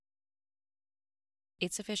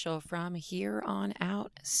It's official. From here on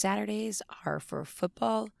out, Saturdays are for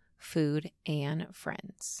football, food, and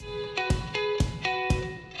friends.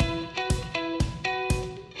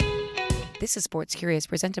 This is Sports Curious,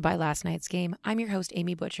 presented by Last Night's Game. I'm your host,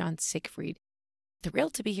 Amy Butchon Siegfried.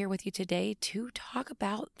 Thrilled to be here with you today to talk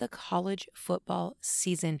about the college football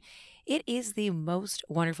season. It is the most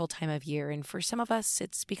wonderful time of year, and for some of us,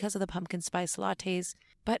 it's because of the pumpkin spice lattes,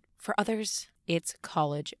 but for others, it's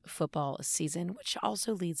college football season, which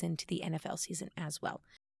also leads into the NFL season as well.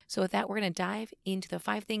 So with that, we're going to dive into the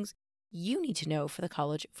 5 things you need to know for the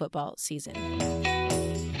college football season.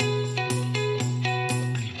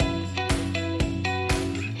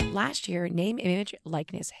 Last year, name, image,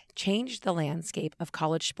 likeness changed the landscape of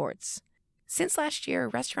college sports. Since last year,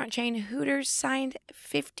 restaurant chain Hooters signed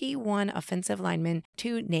 51 offensive linemen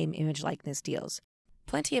to name, image, likeness deals.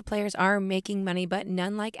 Plenty of players are making money, but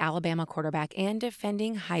none like Alabama quarterback and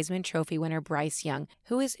defending Heisman Trophy winner Bryce Young,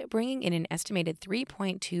 who is bringing in an estimated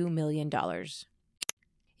 $3.2 million.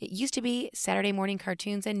 It used to be Saturday morning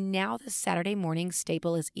cartoons, and now the Saturday morning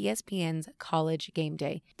staple is ESPN's College Game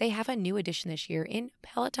Day. They have a new addition this year in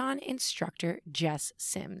Peloton instructor Jess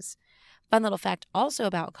Sims. Fun little fact also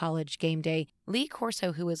about College Game Day, Lee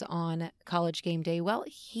Corso, who was on College Game Day, well,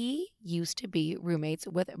 he used to be roommates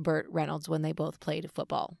with Burt Reynolds when they both played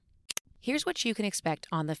football. Here's what you can expect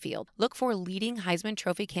on the field. Look for leading Heisman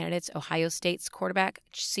Trophy candidates Ohio State's quarterback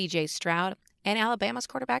C.J. Stroud and Alabama's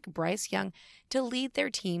quarterback Bryce Young to lead their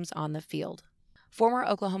teams on the field. Former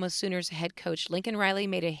Oklahoma Sooners head coach Lincoln Riley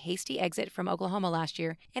made a hasty exit from Oklahoma last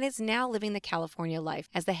year and is now living the California life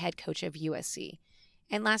as the head coach of USC.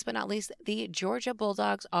 And last but not least, the Georgia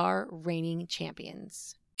Bulldogs are reigning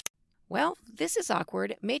champions. Well, this is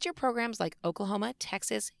awkward. Major programs like Oklahoma,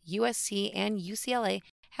 Texas, USC, and UCLA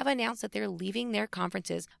have announced that they're leaving their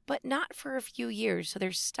conferences, but not for a few years, so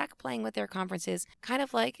they're stuck playing with their conferences, kind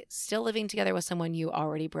of like still living together with someone you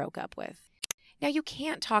already broke up with. Now, you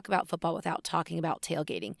can't talk about football without talking about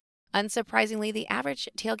tailgating. Unsurprisingly, the average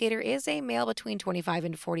tailgater is a male between 25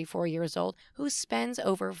 and 44 years old who spends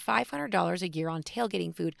over $500 a year on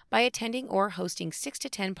tailgating food by attending or hosting 6 to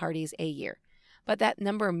 10 parties a year. But that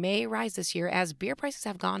number may rise this year as beer prices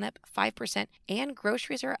have gone up 5% and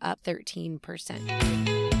groceries are up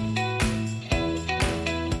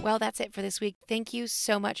 13%. Well, that's it for this week. Thank you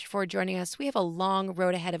so much for joining us. We have a long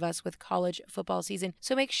road ahead of us with college football season,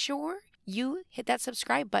 so make sure you hit that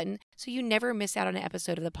subscribe button so you never miss out on an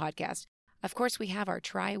episode of the podcast. Of course, we have our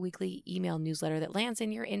tri-weekly email newsletter that lands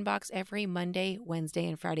in your inbox every Monday, Wednesday,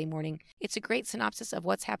 and Friday morning. It's a great synopsis of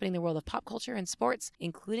what's happening in the world of pop culture and sports,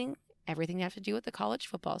 including everything that has to do with the college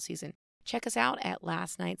football season. Check us out at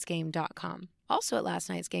lastnightsgame.com. Also at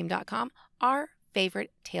lastnightsgame.com, our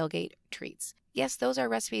favorite tailgate treats. Yes, those are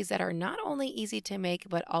recipes that are not only easy to make,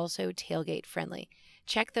 but also tailgate friendly.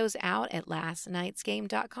 Check those out at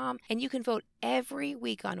lastnightsgame.com, and you can vote every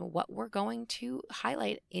week on what we're going to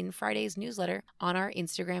highlight in Friday's newsletter on our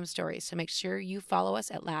Instagram stories. So make sure you follow us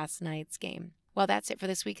at Last Night's Game. Well, that's it for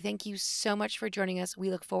this week. Thank you so much for joining us. We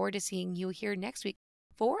look forward to seeing you here next week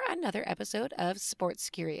for another episode of Sports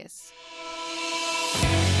Curious.